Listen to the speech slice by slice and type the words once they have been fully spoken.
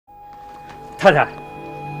太太，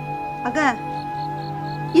阿根，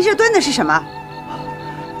你这炖的是什么？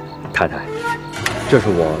太太，这是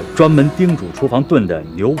我专门叮嘱厨房炖的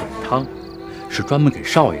牛尾汤，是专门给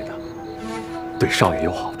少爷的，对少爷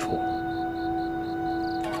有好处。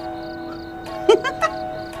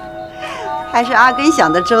还是阿根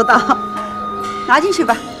想的周到，拿进去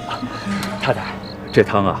吧。太太，这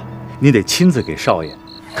汤啊，您得亲自给少爷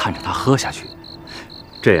看着他喝下去，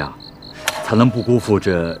这样才能不辜负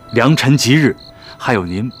这良辰吉日，还有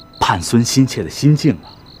您盼孙心切的心境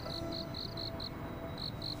啊。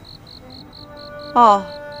哦，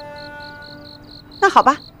那好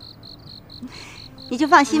吧，你就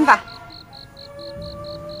放心吧。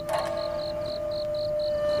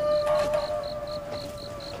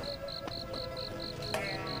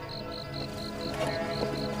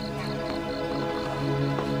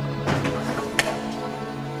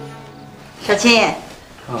小青，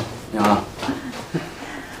娘，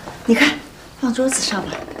你看，放桌子上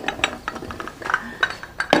吧。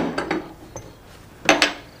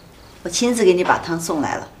我亲自给你把汤送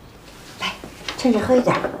来了，来，趁着喝一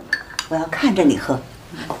点，我要看着你喝。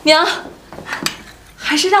娘，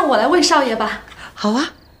还是让我来喂少爷吧。好啊，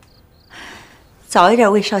早一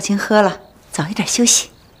点喂少卿喝了，早一点休息。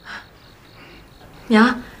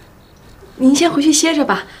娘，您先回去歇着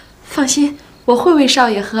吧，放心，我会喂少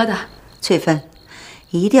爷喝的。翠芬，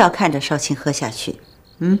一定要看着少卿喝下去。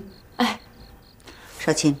哎，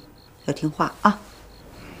少卿要听话啊。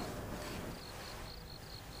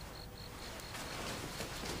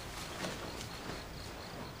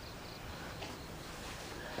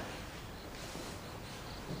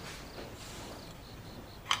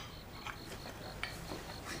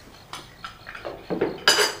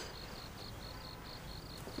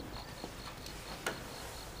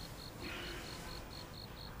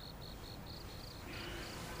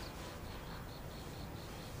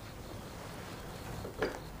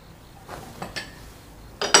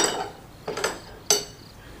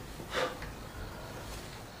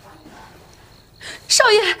少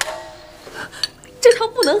爷，这汤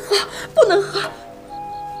不能喝，不能喝。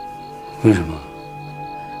为什么？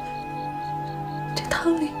这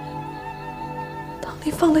汤里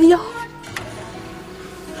放了药，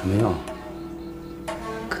什么药？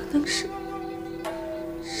可能是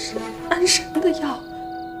安神的药。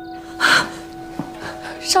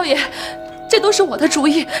少爷，这都是我的主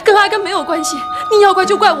意，跟阿根没有关系。你要怪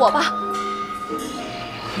就怪我吧。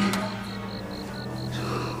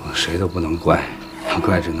我谁都不能怪。要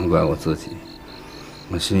怪只能怪我自己，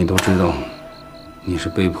我心里都知道，你是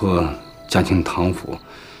被迫嫁进唐府，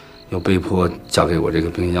又被迫嫁给我这个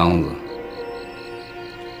病秧子。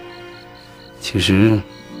其实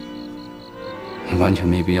你完全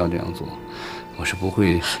没必要这样做，我是不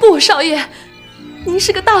会。不，少爷，您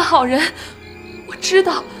是个大好人，我知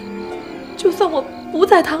道，就算我不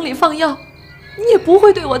在汤里放药，你也不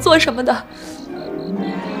会对我做什么的。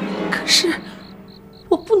可是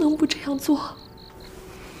我不能不这样做。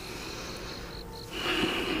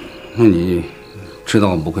那你知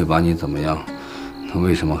道我不会把你怎么样，那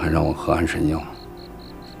为什么还让我喝安神药？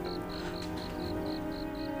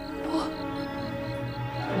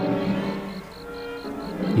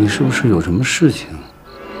你是不是有什么事情？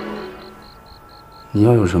你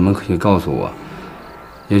要有什么可以告诉我，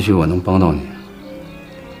也许我能帮到你。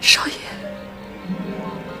少爷，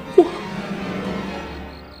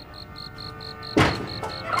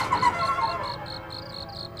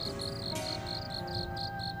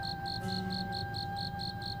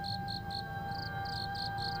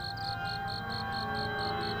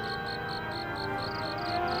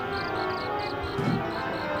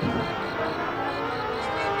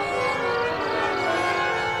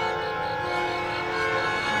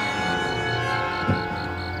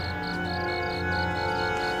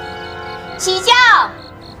起轿！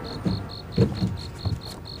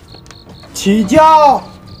起轿！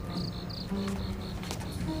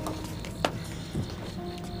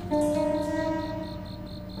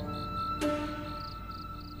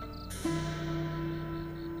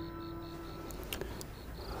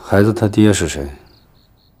孩子他爹是谁？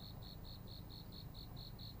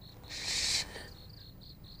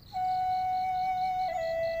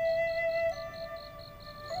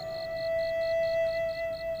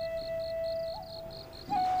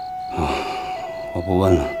我不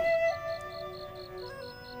问了。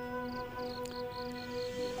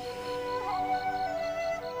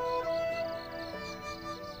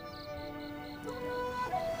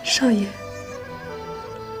少爷，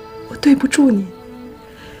我对不住你。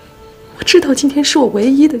我知道今天是我唯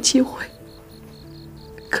一的机会，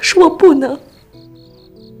可是我不能。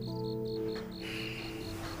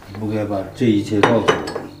你不该把这一切告诉我。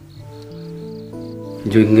你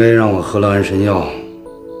就应该让我喝了安神药，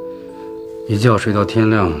一觉睡到天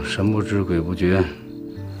亮，神不知鬼不觉。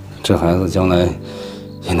这孩子将来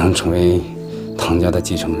也能成为唐家的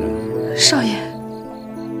继承人。少爷，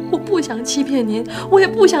我不想欺骗您，我也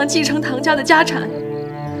不想继承唐家的家产。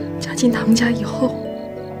嫁进唐家以后，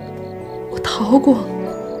我逃过，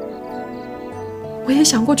我也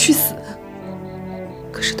想过去死，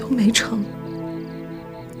可是都没成。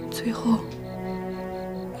最后，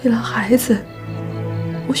为了孩子，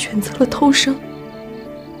我选择了偷生。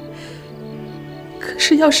可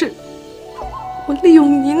是要是我利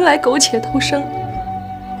用您来苟且偷生，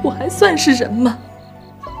我还算是人吗？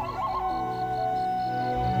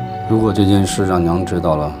如果这件事让娘知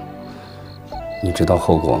道了，你知道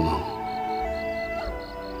后果吗？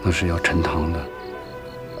那是要沉塘的。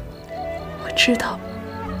我知道，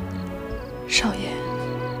少爷，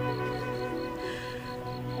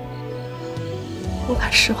我把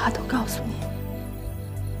实话都告诉你，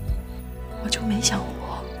我就没想活，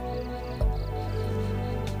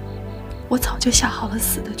我早就下好了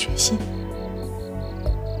死的决心。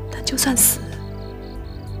但就算死，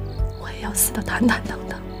我也要死得坦坦荡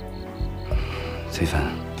荡。崔凡，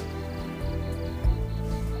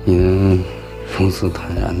你能如此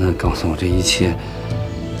坦然地告诉我这一切，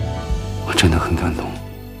我真的很感动。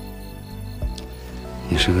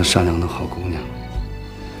你是个善良的好姑娘，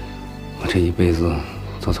我这一辈子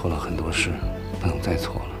做错了很多事，不能再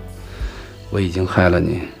错了。我已经害了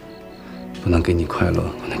你，不能给你快乐，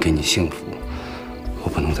不能给你幸福，我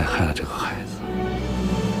不能再害了这个孩子。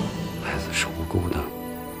孩子是无辜的，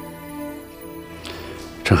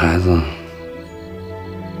这孩子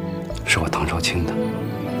是我唐少卿的，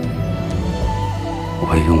我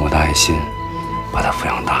会用我的爱心把他抚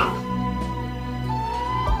养大。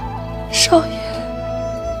少爷，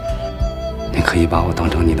你可以把我当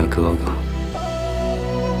成你的哥哥，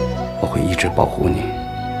我会一直保护你，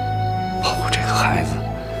保护这个孩子。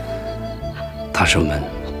他是我们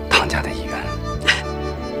唐家的一员。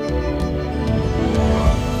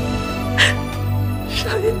少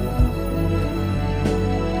爷，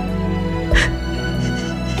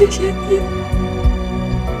谢谢你，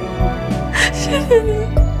谢谢你。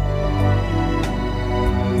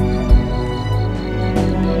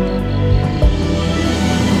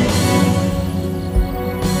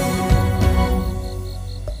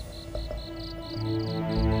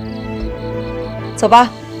走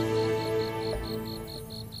吧。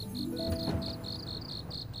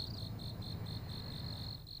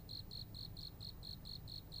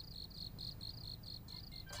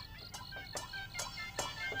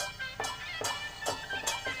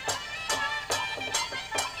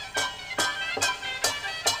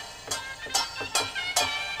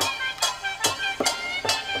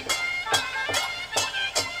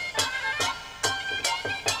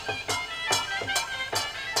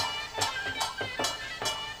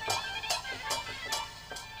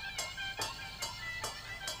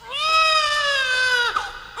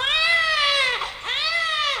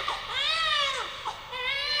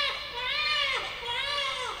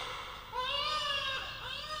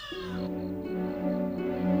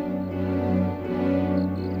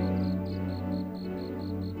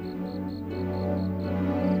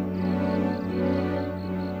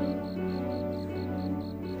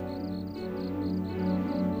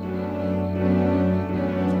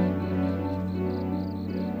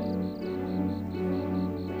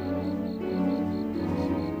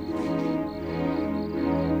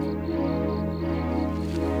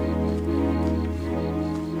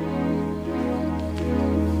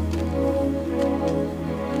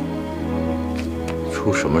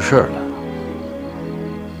出什么事儿了？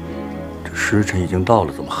这时辰已经到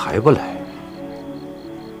了，怎么还不来？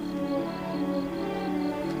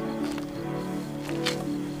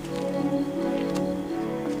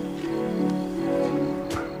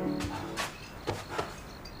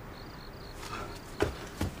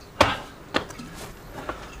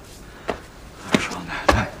少奶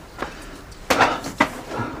奶，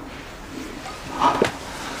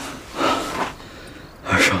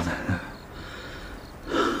少奶奶。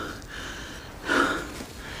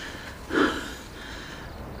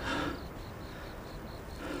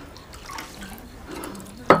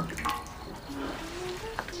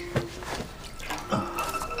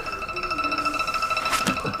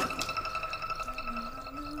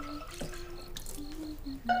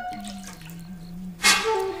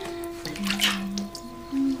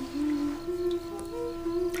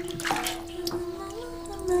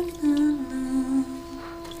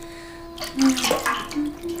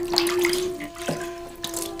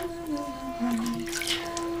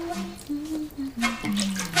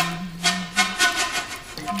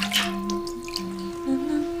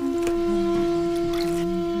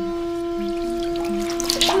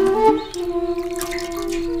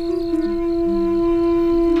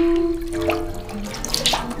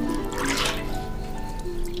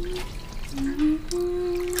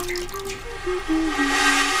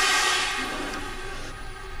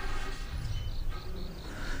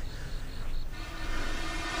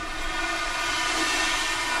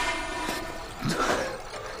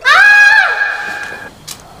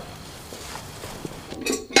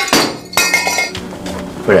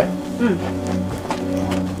夫人，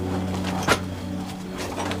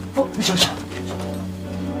哦，小小。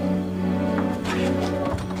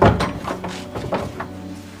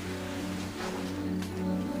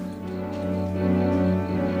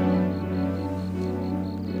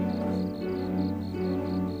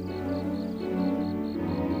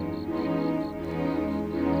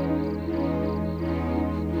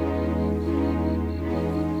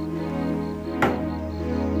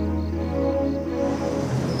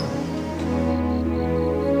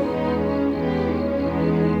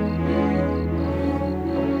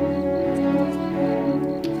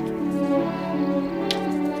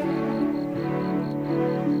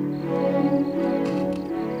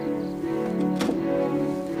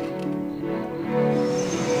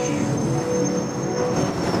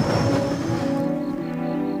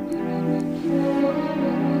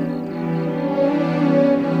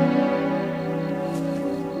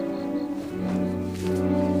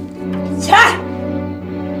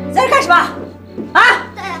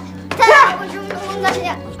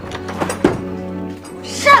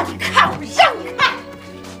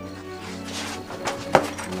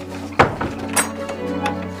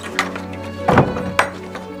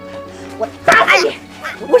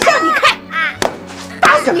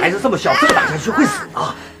这么小，再打下去会死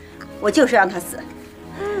啊！我就是让他死，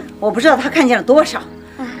我不知道他看见了多少，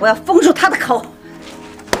我要封住他的口。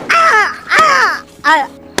哎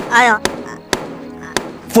呀！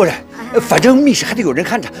夫人，反正密室还得有人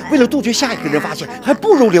看着，为了杜绝下一个人发现，还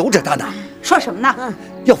不如留着他呢。说什么呢？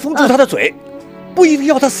要封住他的嘴，不一定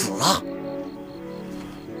要他死啊。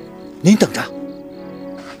您等着。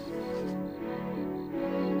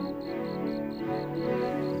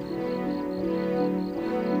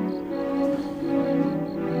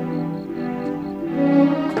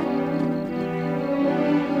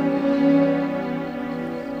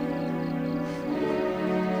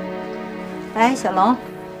来，小龙，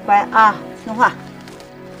乖啊，听话，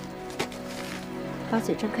把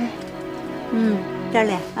嘴睁开，这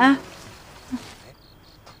脸啊，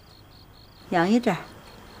仰一点。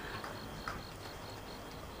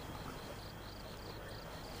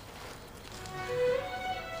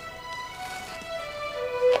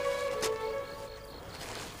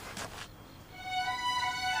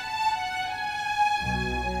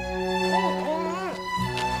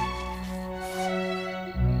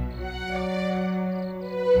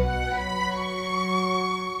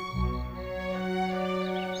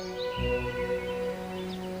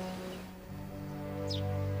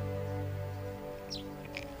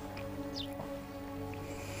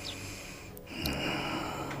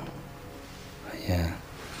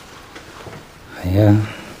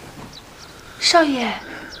少爷，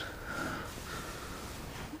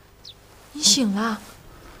你醒了。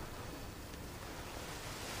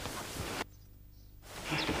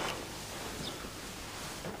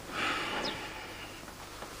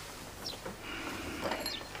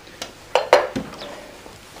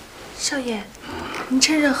少爷，您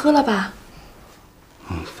趁热喝了吧？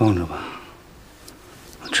放着吧，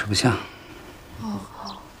我吃不下。哦，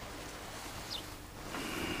好。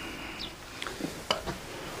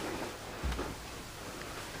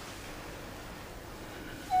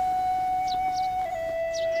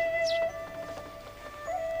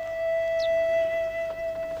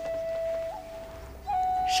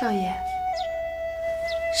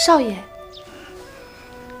少爷，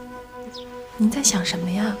您在想什么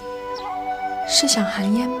呀？是想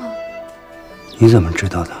寒烟吗？你怎么知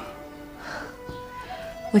道的？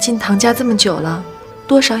我进唐家这么久了，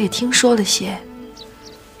多少也听说了些。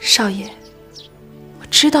少爷，我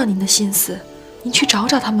知道您的心思，您去找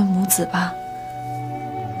找他们母子吧。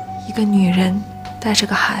一个女人带着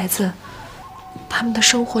个孩子，他们的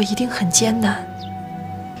生活一定很艰难。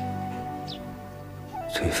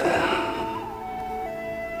翠芬啊，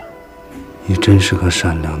你真是个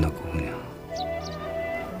善良的姑娘。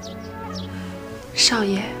少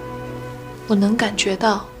爷，我能感觉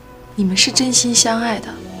到你们是真心相爱的，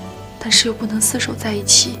但是又不能厮守在一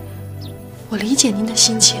起。我理解您的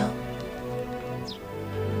心情。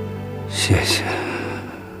谢谢，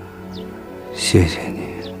谢谢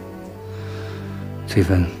你，翠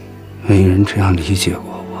芬，没人这样理解过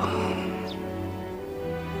我。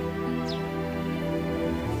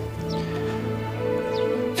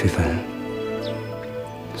翠芬，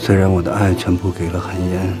虽然我的爱全部给了寒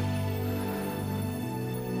烟，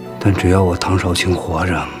但只要我唐少卿活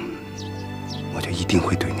着，定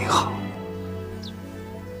会对你好。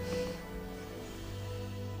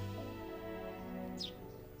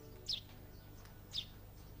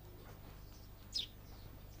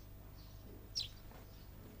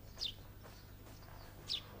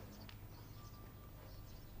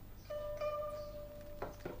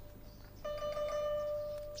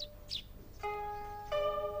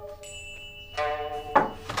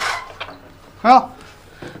哟，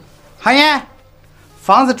韩烟，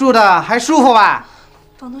房子住的还舒服吧？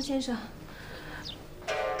房东先生，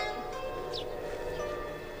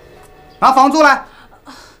拿房租来。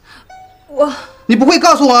你不会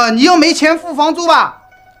告诉我你又没钱付房租吧？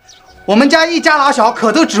我们家一家老小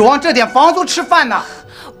可都指望这点房租吃饭呢。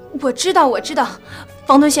我知道，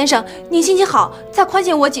房东先生，您心情好，再宽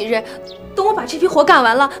限我几日，等我把这批活干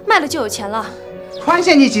完了，卖了就有钱了。宽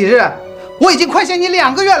限你几日？我已经宽限你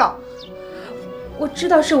2个月了。我知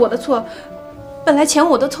道是我的错，本来钱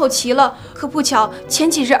我都凑齐了，可不巧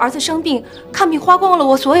前几日儿子生病，看病花光了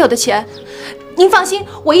我所有的钱。您放心，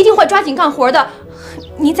我一定会抓紧干活的。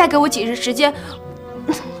您再给我几日时间，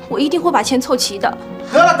我一定会把钱凑齐的。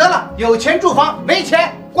得了，有钱住房，没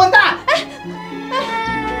钱滚蛋！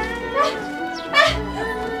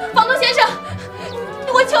房东先生，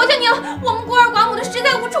我求求你了，我们孤儿寡母的实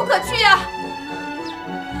在无处可去呀！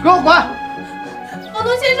给我滚！房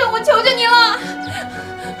东先生，我求求你了！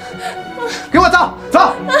给我走！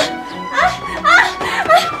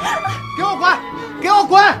给我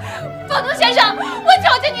滚！房东先生，我求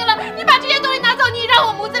求你了，你把这些东西拿走，你让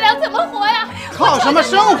我母子俩怎么活呀？靠什么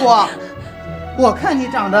生活？我看你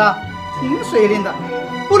长得挺水灵的，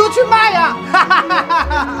不如去卖呀！哈哈哈哈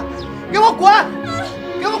哈！给我滚！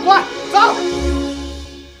走！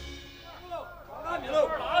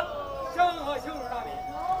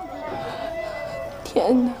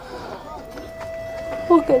天哪，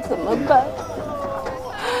我该怎么办？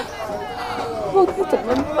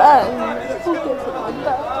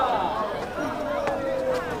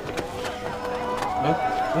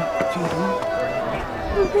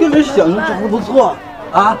跟着想的长得不错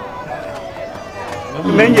啊，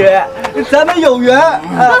美女，咱们有缘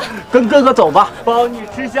啊，跟哥哥走吧，包你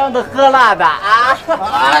吃香的喝辣的啊！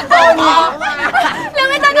包你！两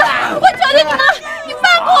位大哥，我求求你们了，你放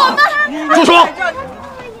过我们！住手！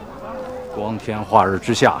光天化日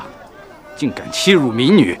之下，竟敢欺辱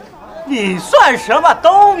民女！你算什么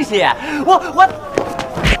东西？我，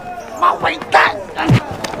妈坏蛋！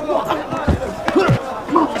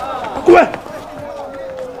滚！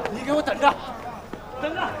你给我等着！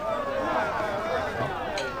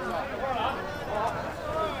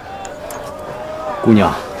姑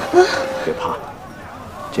娘，别怕，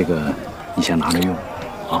这个你先拿着用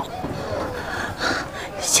啊。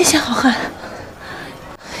谢谢好汉，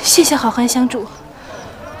谢谢好汉相助。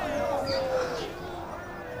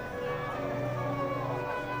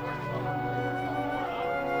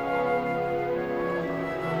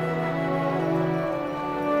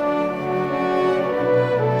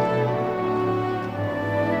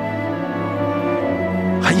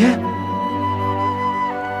韩嫣，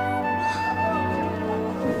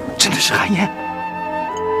真的是韩嫣，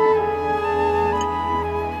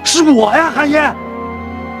是我呀，韩嫣。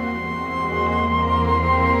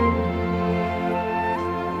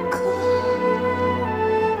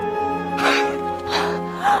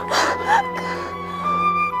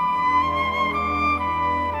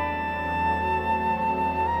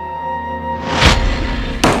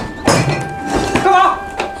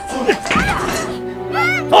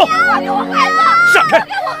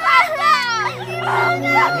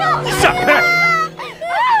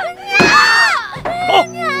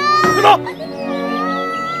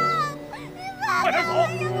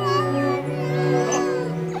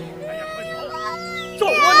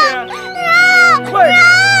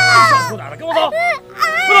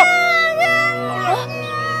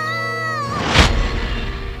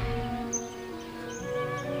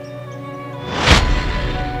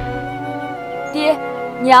爹，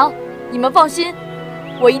娘，你们放心，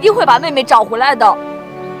我一定会把妹妹找回来的。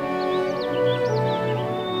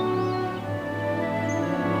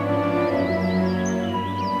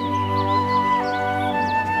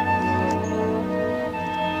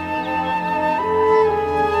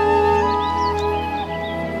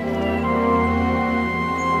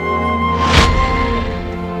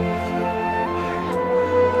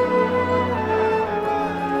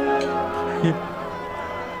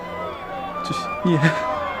这些年，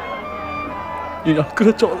你让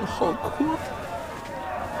哥找的好苦。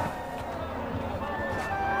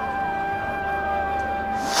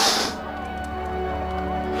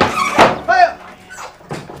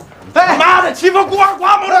妈的，欺负孤儿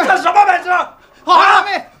寡母的，干什么本事？好汉饶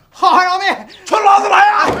命！好汉饶命！传老子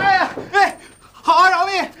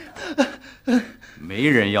没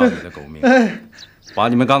人要你的狗命。把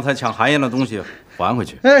你们刚才抢韩燕的东西还回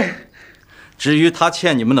去。至于他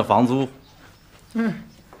欠你们的房租，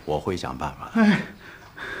我会想办法的。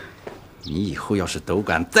你以后要是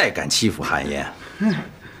再敢欺负韩燕，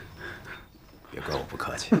别怪我不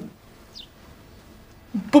客气。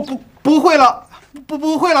不会了，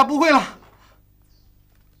不会了，不会了。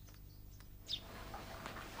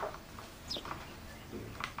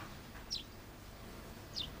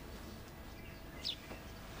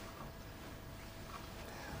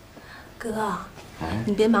哥，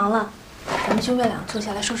你别忙了，咱们兄妹俩坐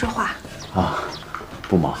下来说说话。啊，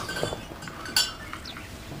不忙。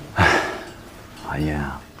哎，韩燕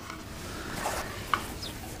啊，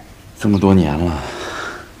这么多年了，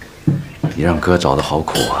你让哥找的好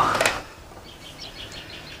苦啊。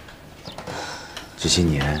这些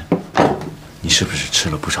年，你是不是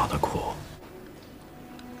吃了不少的苦？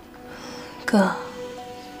哥，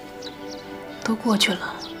都过去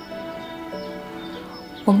了。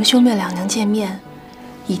我们兄妹俩能见面，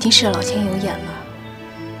已经是老天有眼了。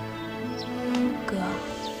哥，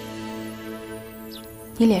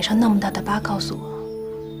你脸上那么大的疤，告诉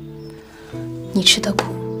我，你吃的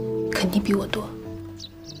苦肯定比我多。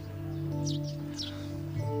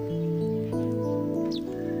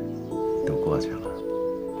都过去了，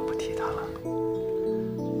不提它了。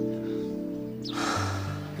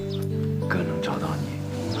哥能找到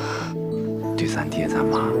你，对咱爹咱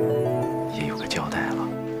妈也有个交代了。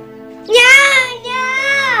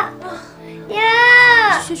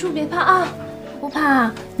学叔别怕啊，不怕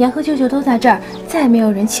啊，娘和舅舅都在这儿，再也没有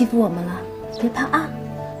人欺负我们了，别怕啊。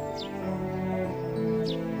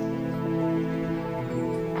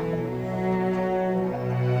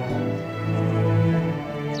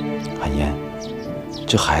韩燕，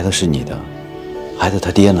这孩子是你的，孩子他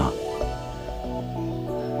爹呢？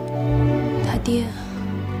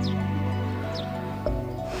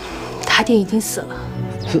他爹已经死了。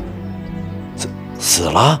死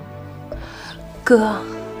了？哥，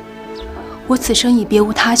我此生已别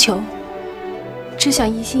无他求，只想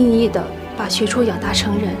一心一意地把学初养大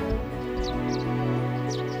成人。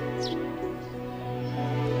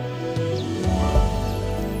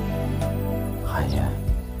韩燕，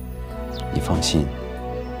你放心，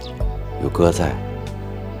有哥在，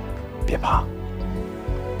别怕。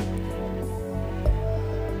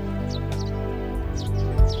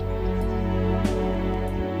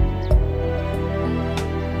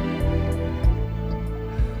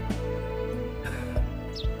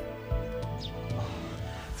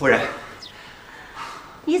夫人，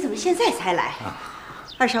你怎么现在才来？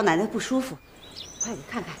二少奶奶不舒服，快点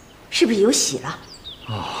看看是不是有喜了。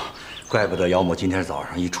哦，怪不得姚某今天早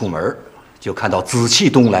上一出门就看到紫气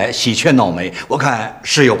东来，喜鹊闹梅，我看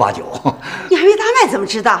十有八九。你还没搭脉，怎么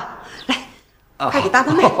知道？来，快给搭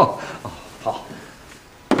脉。好。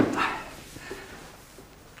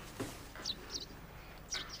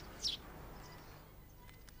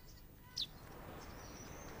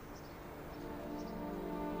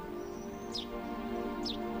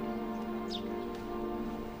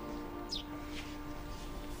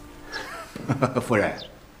夫人，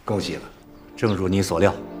恭喜了！正如你所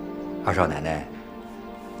料，二少奶奶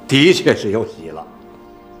的确是有喜了。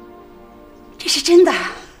这是真的？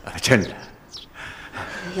真的。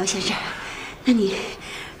姚先生，那你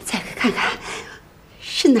再看看，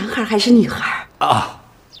是男孩还是女孩？啊，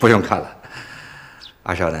不用看了。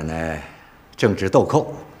二少奶奶正值豆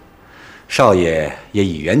蔻，少爷也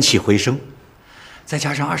已元气回升，再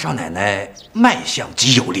加上二少奶奶脉象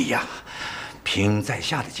极有力呀。凭在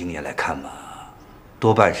下的经验来看嘛，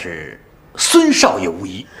多半是孙少爷无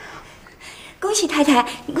疑。恭喜太太，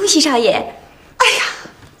恭喜少爷！哎呀，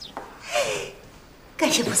感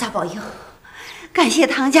谢菩萨保佑，感谢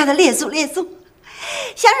唐家的列祖列宗。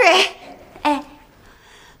香蕊，哎，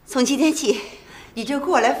从今天起，你就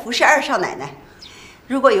过来服侍二少奶奶。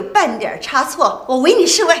如果有半点差错，我唯你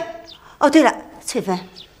是问。哦，对了，翠芬，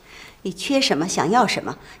你缺什么，想要什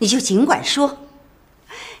么，你就尽管说。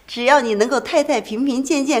只要你能够太太平平、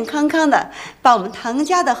健健康康的把我们唐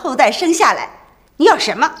家的后代生下来，你要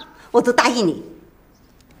什么我都答应你。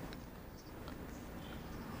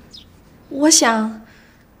我想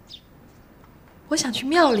去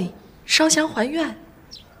庙里烧香还愿。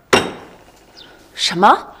什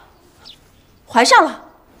么？怀上了？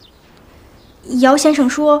姚先生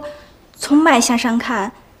说，从脉象上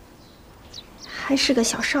看，还是个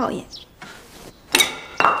小少爷。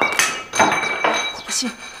我不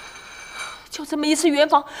信，就这么一次圆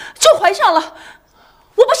房就怀上了，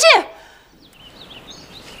我不信！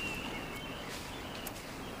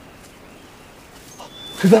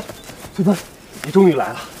翠芬，你终于来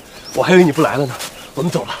了，我还以为你不来了呢。我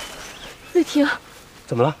们走吧。瑞婷，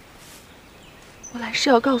怎么了？我来是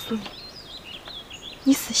要告诉你，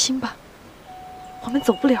你死心吧，我们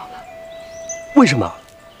走不了了。为什么？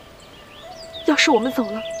要是我们走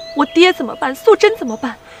了，我爹怎么办？素贞怎么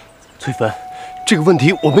办？翠芬，这个问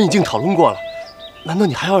题我们已经讨论过了，难道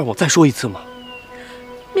你还要让我再说一次吗？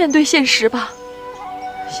面对现实吧。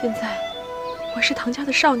现在我是唐家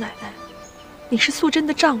的少奶奶，你是素贞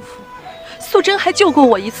的丈夫，素贞还救过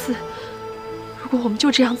我一次。如果我们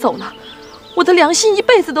就这样走了，我的良心一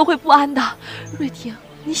辈子都会不安的。瑞婷，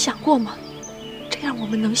你想过吗？这样我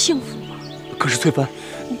们能幸福吗？可是翠芬，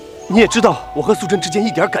你也知道我和素贞之间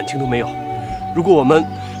一点感情都没有，如果我们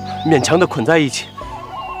勉强的捆在一起，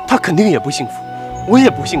她肯定也不幸福，我也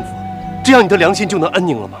不幸福，这样你的良心就能安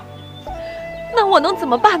宁了吗？那我能怎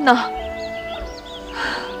么办呢？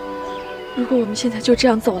如果我们现在就这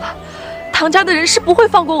样走了，唐家的人是不会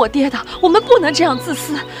放过我爹的。我们不能这样自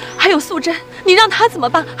私。还有素贞，你让她怎么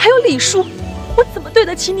办？还有李叔，我怎么对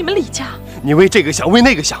得起你们李家？你为这个想，为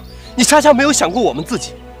那个想，你恰恰没有想过我们自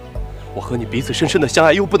己。我和你彼此深深的相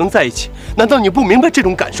爱，又不能在一起，难道你不明白这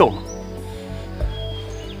种感受吗？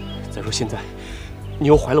再说现在，你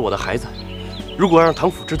又怀了我的孩子，如果让唐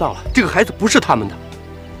府知道了，这个孩子不是他们的，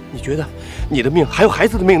你觉得你的命还有孩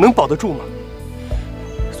子的命能保得住吗？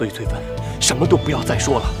所以翠芬，什么都不要再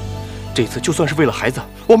说了。这次就算是为了孩子，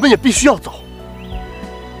我们也必须要走。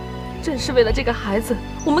正是为了这个孩子，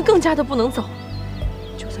我们更加的不能走。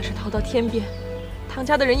就算是逃到天边，唐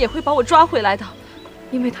家的人也会把我抓回来的，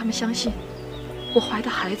因为他们相信我怀的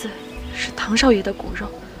孩子是唐少爷的骨肉，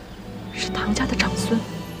是唐家的长孙。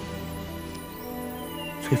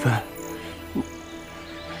翠芬，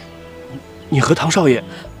你和唐少爷……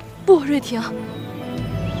不，瑞婷，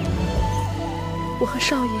我和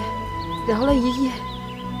少爷聊了一夜，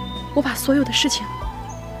我把所有的事情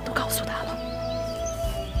都告诉他了。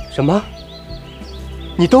什么？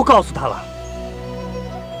你都告诉他了？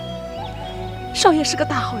少爷是个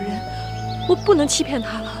大好人，我不能欺骗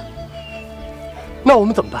他了。那我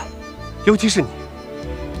们怎么办？尤其是你。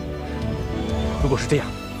如果是这样，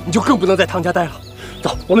你就更不能在唐家待了。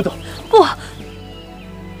走，我们走。不，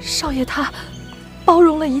少爷他包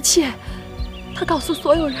容了一切，他告诉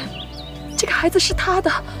所有人，这个孩子是他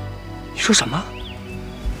的。你说什么？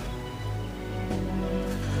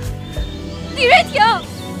李瑞婷，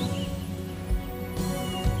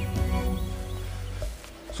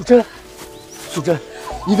素贞，素贞，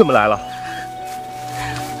你怎么来了？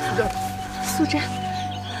素贞，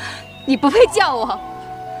你不配叫我。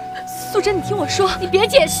素贞，你听我说，你别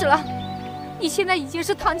解释了。你现在已经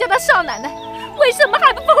是唐家的少奶奶，为什么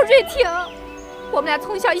还不放瑞婷？我们俩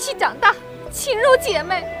从小一起长大，亲如姐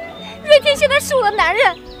妹。瑞婷现在输了男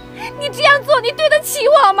人，你这样做，你对得起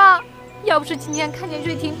我吗？要不是今天看见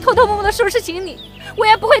瑞婷偷偷摸摸的收拾行李，我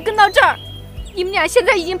也不会跟到这儿。你们俩现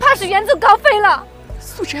在已经怕是远走高飞了。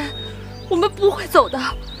素贞，我们不会走的。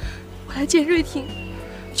我来见瑞婷，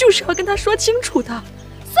就是要跟她说清楚的。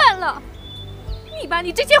算了，你把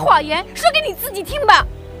你这些谎言说给你自己听吧。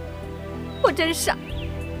我真傻，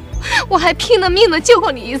我还拼了命的救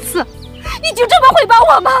过你一次，你就这么回报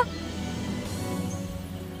我吗？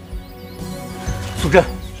素贞，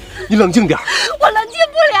你冷静点。我冷静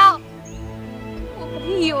不了。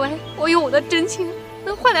你以为我用我的真情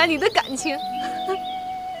能换来你的感情？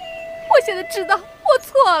我现在知道我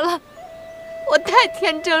错了，我太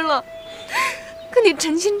天真了。跟你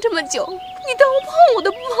成亲这么久，你当我碰我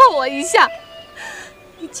都不碰我一下。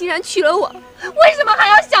你既然娶了我，为什么还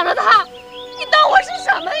要想着他？你当我是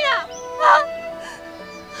什么呀？啊！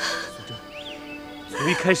素贞，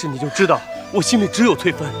从一开始你就知道我心里只有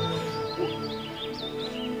翠芬，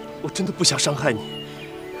我真的不想伤害你。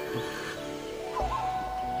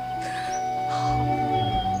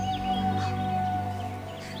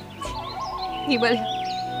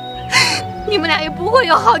你们俩也不会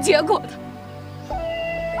有好结果的。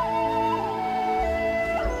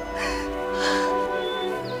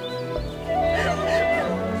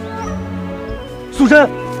素贞，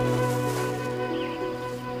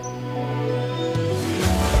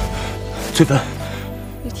翠芬，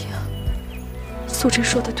玉婷，素贞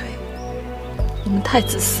说的对，我们太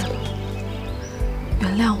自私了，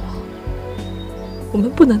原谅我，我们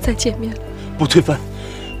不能再见面了。不，翠芬，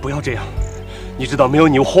不要这样。你知道没有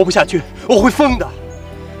你我活不下去，我会疯的。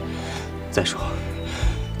再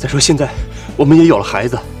说现在我们也有了孩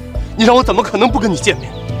子，你让我怎么可能不跟你见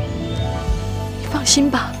面？你放心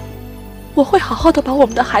吧，我会好好的把我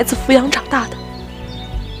们的孩子抚养长大的。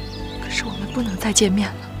可是我们不能再见面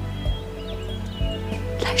了，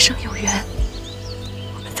来生有缘，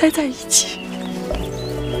我们再在一起。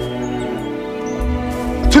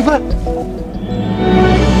翠芬。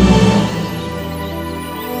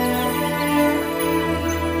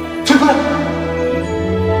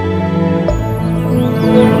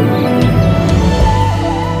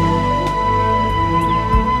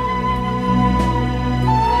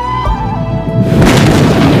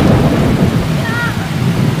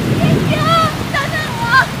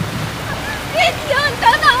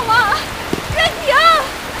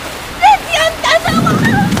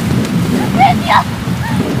任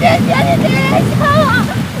婷，你别人笑我，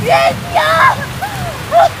任婷，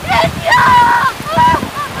任婷，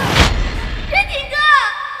任婷哥，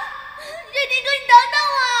任婷哥，你等等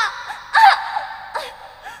我，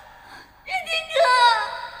任婷哥，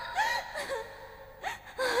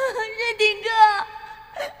任婷哥，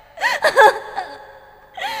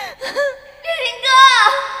任婷哥，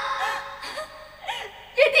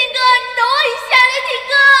任婷哥，你等我一下，任婷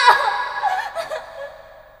哥，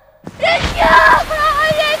任婷，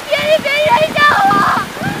任婷，你别扔下我，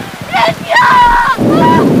任婷，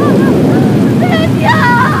任婷，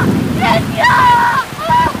任婷，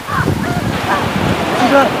主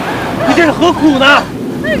任，你这是何苦呢？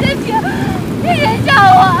任婷，别扔下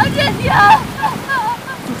我，任婷。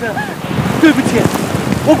主任，对不起，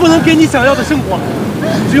我不能给你想要的生活，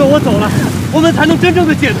只有我走了，我们才能真正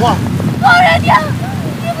的解脱。不，任婷，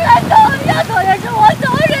你不能走，要走也是我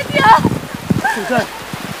走，任婷。主任，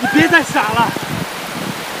你别再傻了。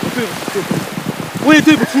我对不起对不起，我也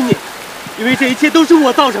对不起你，因为这一切都是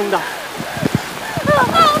我造成的。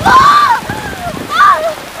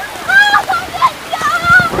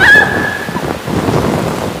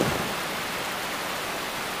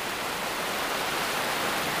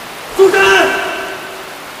主任！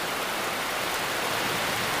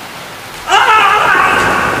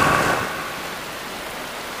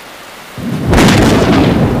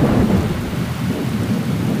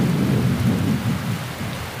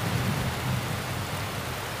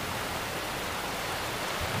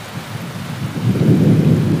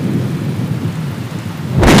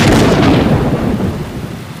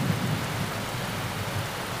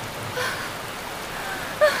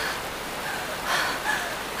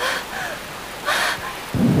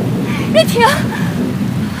任婷，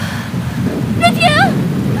任婷，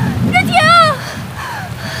任婷，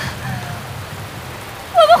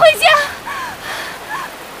我们回家，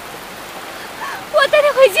我带你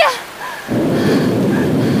回家。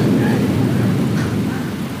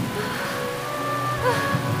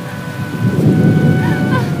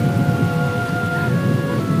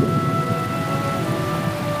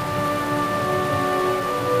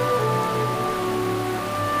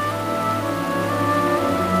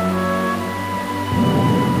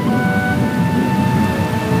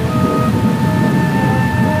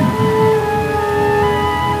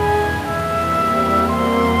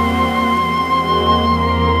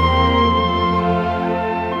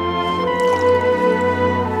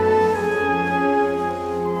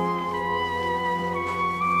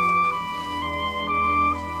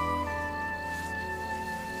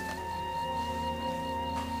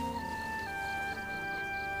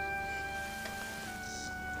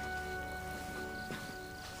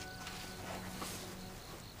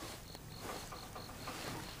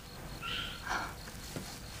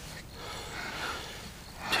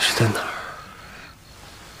在哪儿？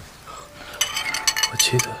我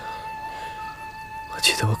记得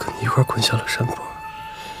我跟你一块滚下了山坡，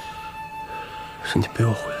是你背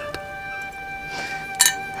我回来的。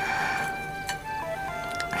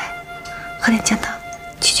来，喝点姜汤，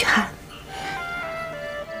去汗。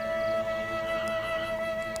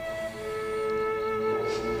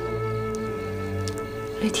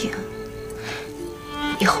瑞婷，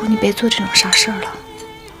以后你别做这种傻事儿了。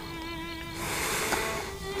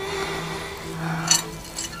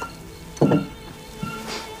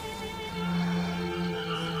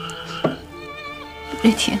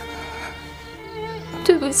瑞婷，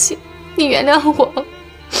对不起，你原谅我，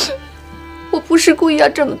我不是故意要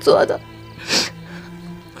这么做的，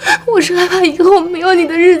我是害怕以后没有你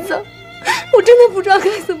的日子，我真的不知道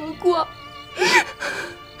该怎么过。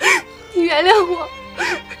你原谅我，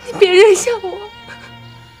你别扔下我。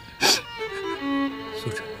苏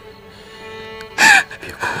晨，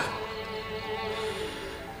别哭，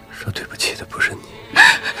说对不起的不是你，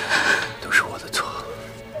都是我的错。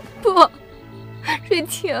不。瑞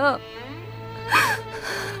婷，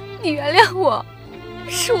你原谅我，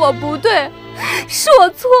是我不对，是我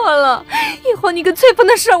错了。以后你跟翠芬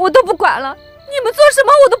的事我都不管了，你们做什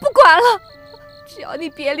么我都不管了，只要你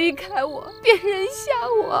别离开我，别扔下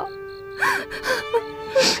我。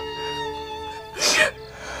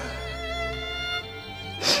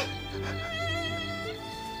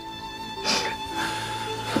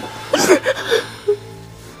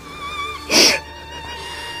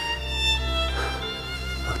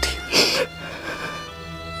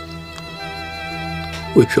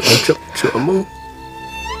为什么这么折磨我？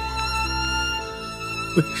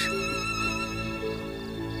为什么？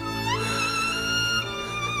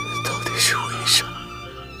到底是为什么？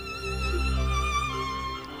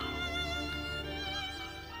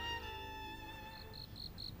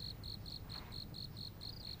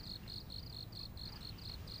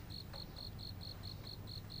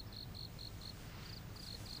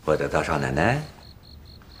我的大少奶奶。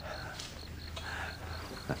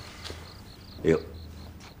哎呦，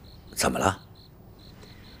怎么了？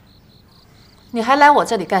你还来我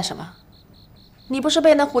这里干什么？你不是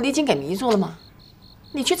被那狐狸精给迷住了吗？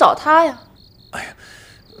你去找他呀！哎呀，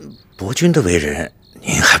伯君的为人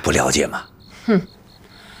您还不了解吗？哼，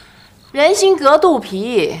人心隔肚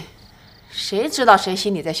皮，谁知道谁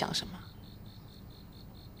心里在想什么？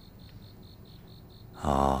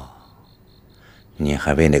哦，您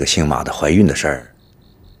还为那个姓马的怀孕的事儿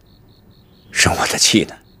生我的气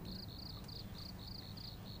呢。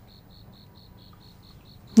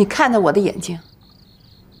你看着我的眼睛，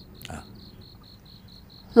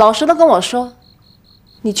老实的跟我说，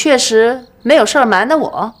你确实没有事儿瞒着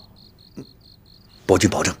我。伯君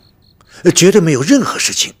保证，绝对没有任何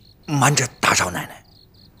事情瞒着大少奶奶。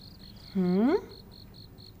嗯，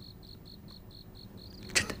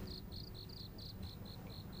真的。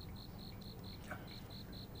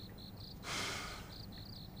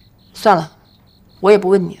算了，我也不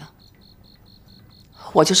问你了。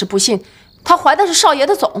我就是不信她怀的是少爷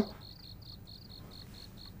的种。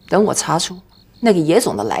等我查出那个野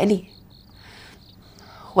种的来历，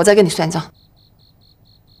我再跟你算账。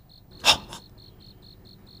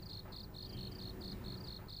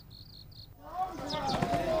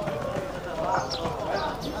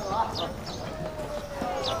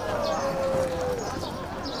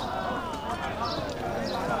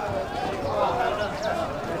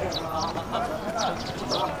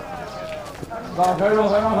让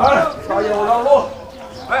开，少爷我让路。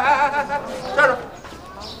哎，站住！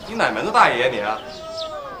你哪门子大爷你啊？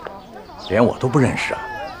连我都不认识啊！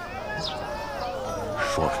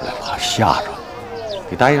说出来怕吓着。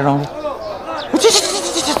给大爷让路。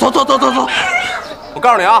走！我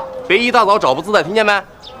告诉你啊，别一大早找不自在，听见没？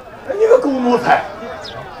你个狗奴才！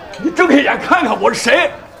你睁开眼看看我是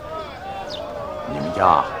谁？你们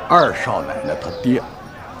家二少奶奶她爹，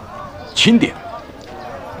亲爹。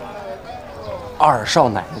二少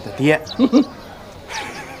奶奶的爹，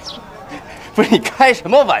不是你开什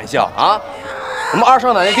么玩笑啊？我们二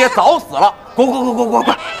少奶奶爹早死了，滚！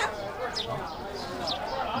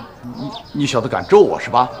你小子敢咒我是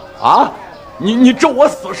吧？啊，你咒我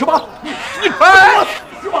死是吧？你咒我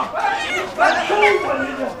死是吧？敢咒我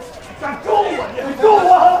你！敢咒我你！咒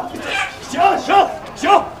我！行，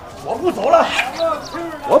我不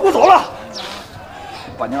走了，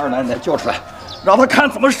把你二奶奶叫出来，让她看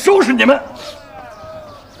怎么收拾你们。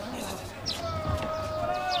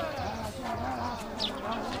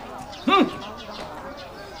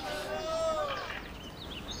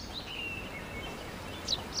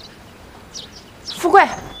富贵，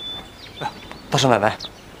大少奶奶，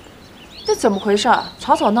这怎么回事？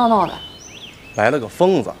吵吵闹闹的。来了个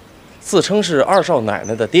疯子，自称是二少奶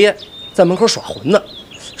奶的爹，在门口耍混呢，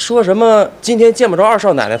说什么今天见不着二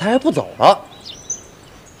少奶奶，他还不走了。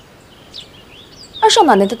二少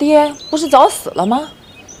奶奶的爹不是早死了吗？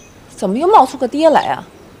怎么又冒出个爹来啊？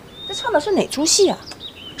这唱的是哪出戏啊？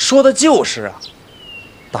说的就是啊，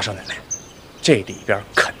大少奶奶，这里边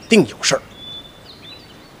肯定有事儿。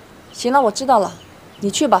行了，我知道了，你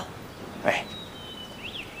去吧。哎，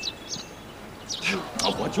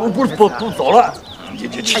我就不走了。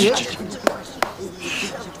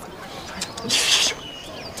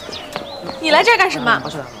你来这儿干什么？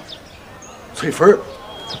翠芬儿，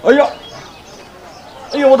哎呀，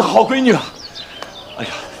我的好闺女啊！哎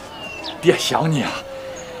呀，爹想你啊！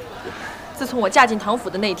自从我嫁进唐府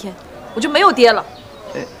的那天，我就没有爹了。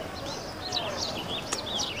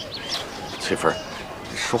翠芬儿，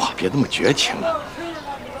你说话别那么绝情啊！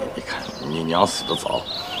你看你娘死得早，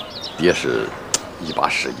爹是一把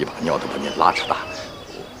屎一把尿的把你拉扯大，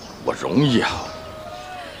我容易啊！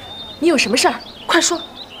你有什么事儿？快说。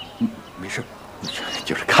没事，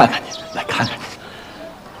就是看看你，来看看你。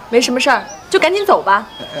没什么事儿，就赶紧走吧。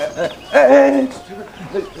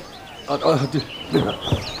对，那个，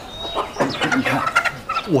你看，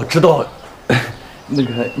我知道，那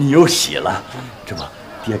个你有喜了，这不，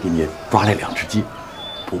爹给你抓来2只鸡，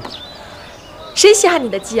补补。谁稀罕你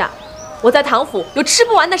的鸡啊？我在唐府有吃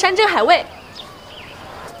不完的山珍海味。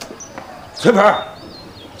翠芬儿，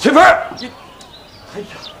你，哎呀，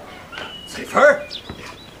翠芬儿，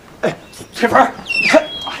哎，翠芬儿，你看，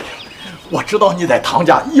哎呀，我知道你在唐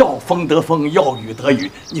家要风得风，要雨得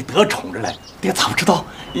雨，你得宠着来，爹咋不知道？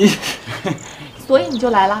所以你就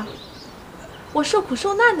来啦。我受苦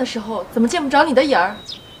受难的时候，怎么见不着你的影儿？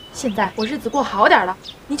现在我日子过好点了，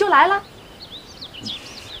你就来了。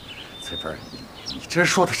翠芬儿，你这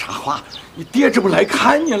说的啥话？你爹这不来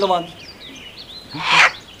看你了吗？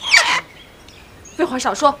废话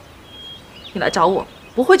少说，你来找我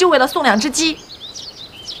不会就为了送2只鸡？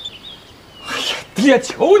哎呀，爹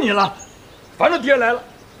求你了，反正爹来了，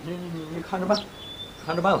你看着办，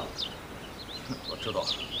看着办吧。我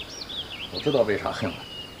知道为啥恨了，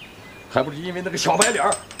还不是因为那个小白脸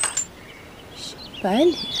儿。小白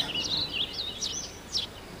脸。